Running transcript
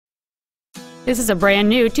This is a brand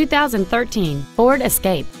new 2013 Ford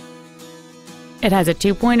Escape. It has a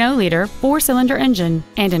 2.0-liter four-cylinder engine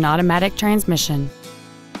and an automatic transmission.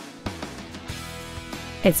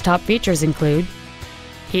 Its top features include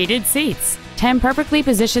heated seats, 10 perfectly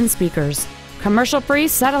positioned speakers, commercial-free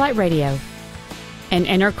satellite radio, an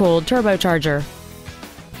intercooled turbocharger,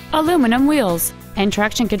 aluminum wheels, and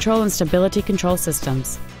traction control and stability control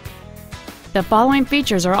systems. The following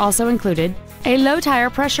features are also included: a low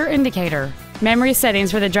tire pressure indicator, memory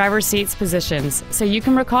settings for the driver's seat's positions so you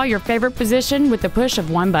can recall your favorite position with the push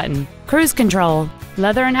of one button, cruise control,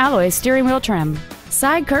 leather and alloy steering wheel trim,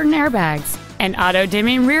 side curtain airbags, an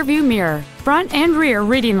auto-dimming rear-view mirror, front and rear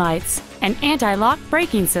reading lights, an anti-lock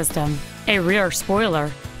braking system, a rear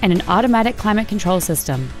spoiler, and an automatic climate control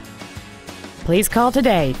system. Please call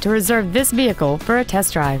today to reserve this vehicle for a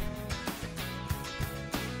test drive.